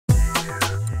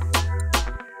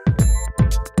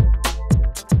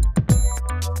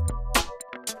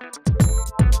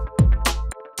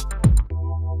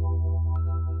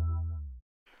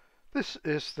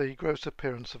is the gross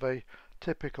appearance of a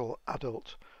typical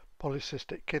adult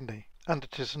polycystic kidney, and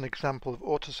it is an example of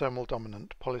autosomal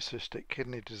dominant polycystic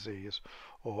kidney disease,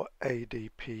 or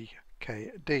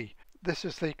ADPKD. This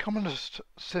is the commonest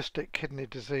cystic kidney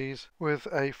disease, with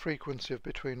a frequency of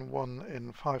between 1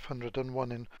 in 500 and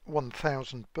 1 in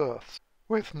 1,000 births,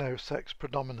 with no sex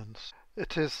predominance.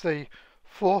 It is the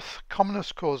fourth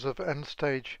commonest cause of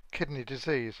end-stage kidney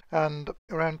disease, and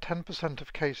around 10%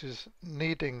 of cases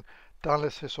needing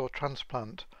dialysis or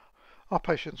transplant are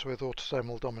patients with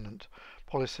autosomal dominant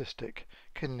polycystic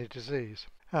kidney disease,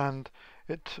 and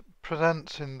it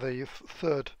presents in the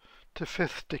third to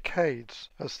fifth decades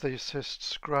as these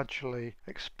cysts gradually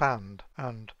expand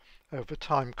and over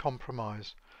time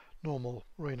compromise normal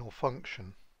renal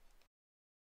function.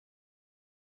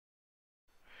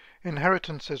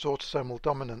 Inheritance is autosomal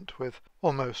dominant with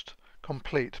almost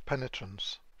complete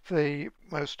penetrance. The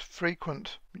most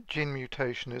frequent gene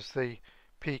mutation is the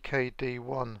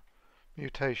PKD1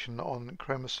 mutation on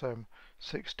chromosome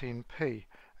 16p,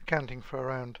 accounting for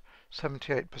around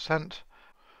 78%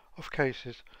 of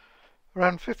cases.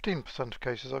 Around 15% of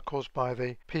cases are caused by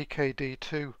the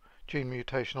PKD2 gene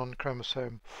mutation on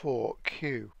chromosome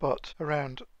 4q, but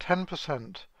around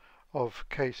 10% of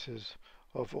cases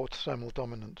of autosomal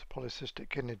dominant polycystic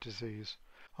kidney disease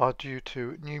are due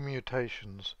to new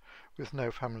mutations with no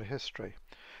family history.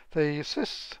 The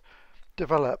cysts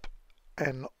develop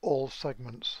in all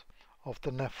segments of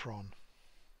the nephron.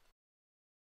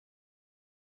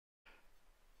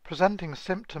 Presenting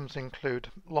symptoms include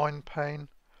loin pain,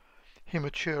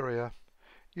 hematuria,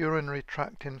 urinary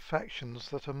tract infections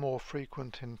that are more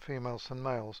frequent in females than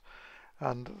males,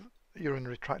 and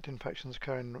urinary tract infections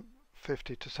occur in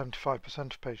 50 to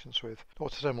 75% of patients with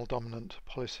autosomal dominant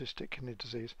polycystic kidney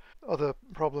disease. Other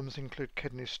problems include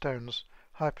kidney stones,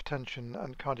 hypertension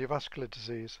and cardiovascular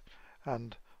disease,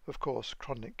 and of course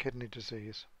chronic kidney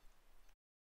disease.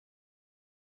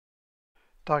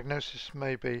 Diagnosis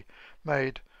may be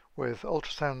made with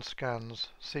ultrasound scans,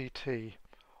 CT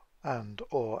and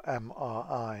or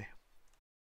MRI.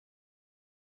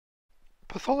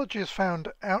 Pathology is found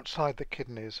outside the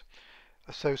kidneys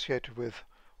associated with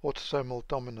autosomal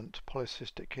dominant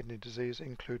polycystic kidney disease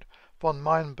include von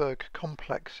Meyenberg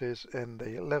complexes in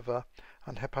the liver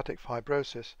and hepatic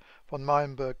fibrosis. Von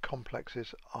Meyenberg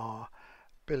complexes are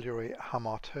biliary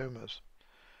hamartomas.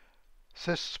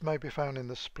 Cysts may be found in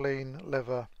the spleen,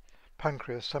 liver,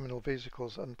 pancreas, seminal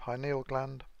vesicles and pineal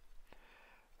gland,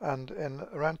 and in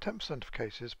around 10% of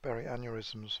cases berry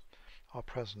aneurysms are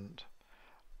present.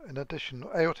 In addition,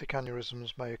 aortic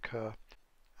aneurysms may occur,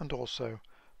 and also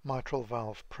mitral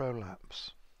valve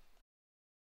prolapse.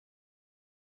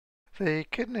 The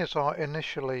kidneys are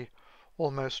initially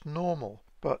almost normal,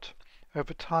 but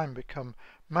over time become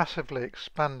massively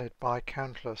expanded by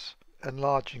countless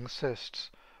enlarging cysts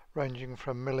ranging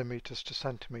from millimeters to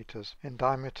centimeters in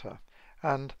diameter,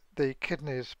 and the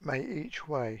kidneys may each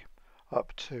weigh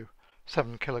up to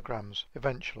 7 kilograms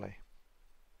eventually.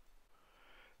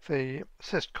 The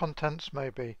cyst contents may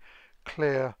be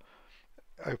clear,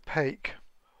 opaque,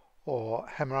 or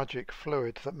hemorrhagic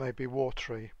fluid that may be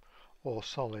watery or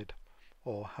solid,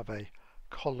 or have a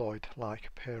colloid-like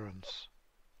appearance.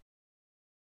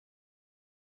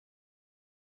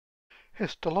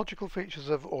 Histological features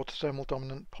of autosomal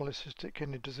dominant polycystic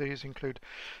kidney disease include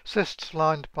cysts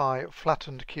lined by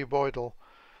flattened cuboidal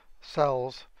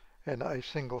cells in a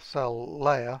single cell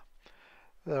layer.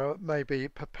 There may be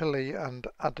papillae and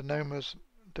adenomas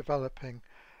developing.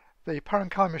 The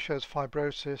parenchyma shows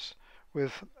fibrosis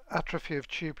with atrophy of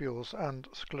tubules and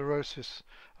sclerosis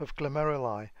of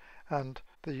glomeruli, and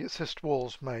the cyst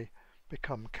walls may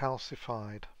become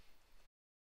calcified.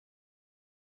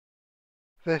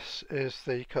 This is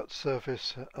the cut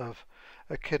surface of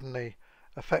a kidney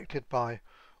affected by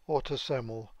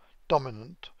autosomal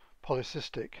dominant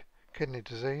polycystic kidney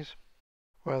disease,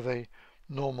 where the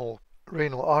normal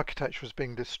renal architecture is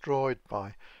being destroyed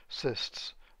by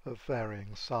cysts of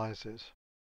varying sizes.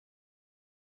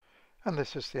 And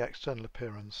this is the external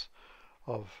appearance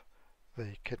of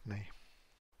the kidney.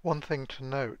 One thing to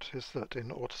note is that in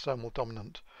autosomal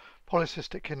dominant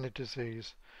polycystic kidney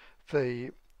disease,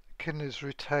 the kidneys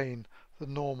retain the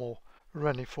normal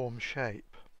reniform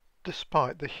shape,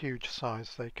 despite the huge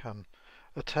size they can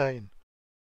attain.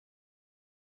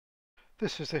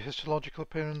 This is the histological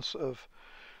appearance of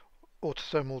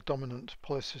autosomal dominant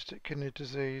polycystic kidney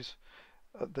disease.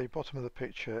 At the bottom of the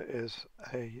picture is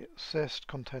a cyst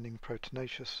containing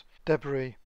proteinaceous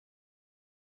debris.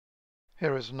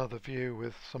 Here is another view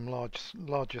with some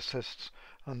larger cysts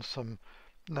and some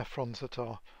nephrons that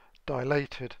are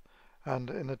dilated, and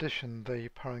in addition the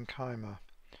parenchyma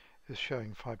is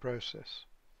showing fibrosis.